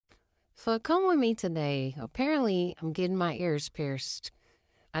So come with me today. Apparently, I'm getting my ears pierced.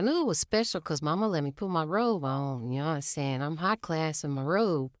 I knew it was special because Mama let me put my robe on. You know what I'm saying? I'm high class in my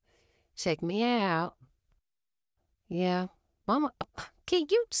robe. Check me out. Yeah. Mama, can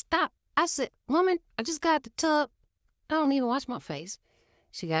you stop? I said, Woman, I just got the tub. I don't even wash my face.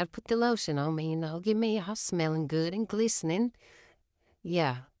 She got to put the lotion on me, get me all smelling good and glistening.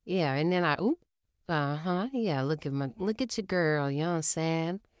 Yeah, yeah. And then yeah, look at your girl, you know what I'm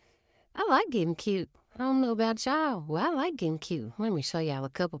saying? I like getting cute. I don't know about y'all. Well, I like getting cute. Let me show y'all a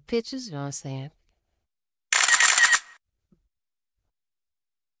couple pictures, you know what I'm saying?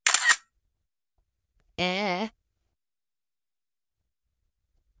 Eh.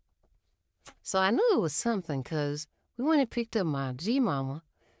 So I knew it was something because we went and picked up my G-mama,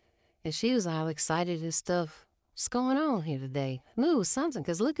 and she was all excited and stuff. What's going on here today? I knew it was something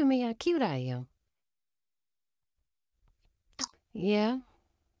because look at me how cute I am. Yeah,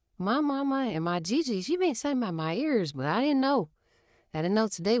 my mama and my Gigi, she been saying about my ears, but I didn't know. I didn't know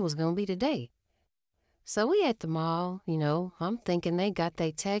today was going to be the day. So we at the mall, I'm thinking they got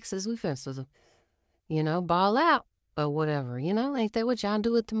their taxes. We finna, ball out or whatever, Ain't that what y'all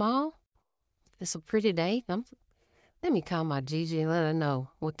do at the mall? It's a pretty day. Let me call my Gigi and let her know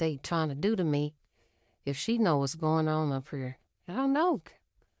what they trying to do to me. If she know what's going on up here. I don't know.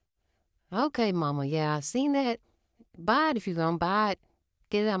 Okay, Mama, yeah, I seen that. Buy it if you're gonna buy it.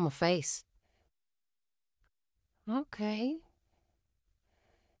 Get it out my face. Okay.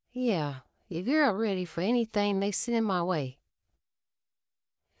 Yeah, your girl ready for anything they send my way.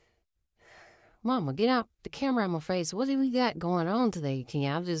 Mama, get out the camera out my face. What do we got going on today? Can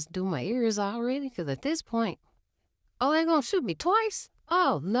y'all just do my ears already? Because at this point, oh, they gonna shoot me twice?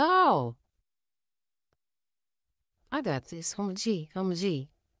 Oh, no. I got this. I'm a G. I'm a G.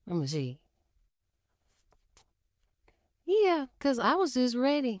 I'm a G. Yeah, because I was just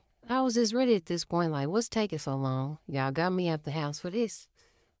ready. I was just ready at this point. Like, what's taking so long? Y'all got me at the house for this.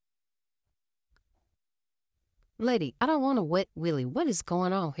 Lady, I don't want a wet willy. What is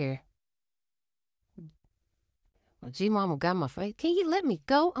going on here? Well, G-Mama got my face. Can you let me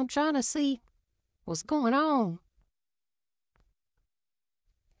go? I'm trying to see what's going on.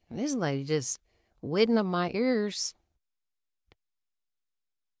 This lady just wetting up my ears.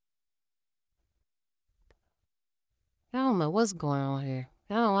 I don't know what's going on here.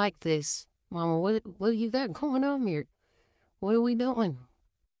 I don't like this. Mama, what you got going on here? What are we doing?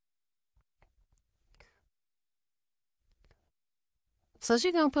 So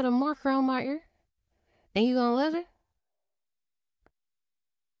she gonna put a marker on my ear? And you gonna let her?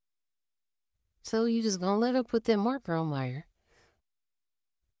 So you just gonna let her put that marker on my ear?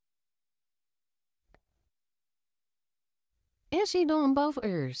 And she doing both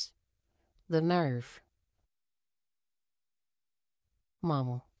ears. The nerve.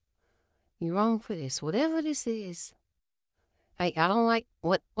 Mama, you wrong for this. Whatever this is. Hey, I don't like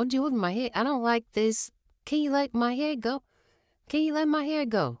what you with my head? I don't like this. Can you let my hair go? Can you let my hair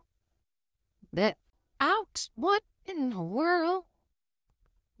go? That ouch! What in the world?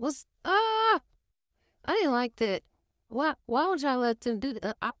 Was I didn't like that. Why would y'all let them do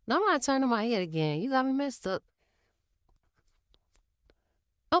that? I'm not turning my head again. You got me messed up.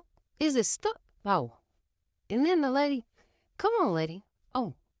 Oh, is it stuck? Oh. And then the lady, come on, lady.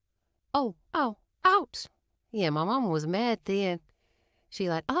 Oh, ouch. Yeah, my mama was mad then. She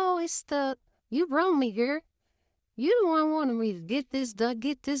like, oh, it's stuck. You wrong me, girl. You the one wanted me to get this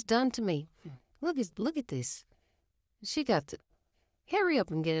done to me. Look at this. She got to hurry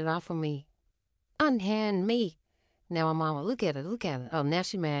up and get it off of me. Unhand me. Now my mama, look at her. Oh, now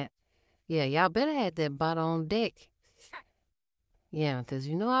she mad. Yeah, y'all better have that bottle on deck. Yeah, 'cause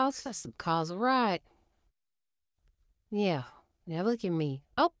I was supposed to cause a riot. Yeah, now look at me.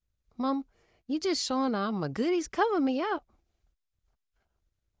 Oh, Mom, you just showing all my goodies. Cover me up.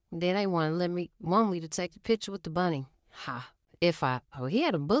 Then they want me to take the picture with the bunny. Ha. He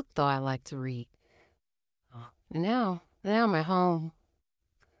had a book though I like to read. Now I'm at home.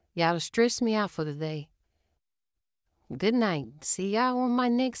 Y'all stressed me out for the day. Good night. See y'all on my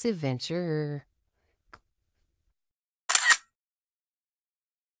next adventure.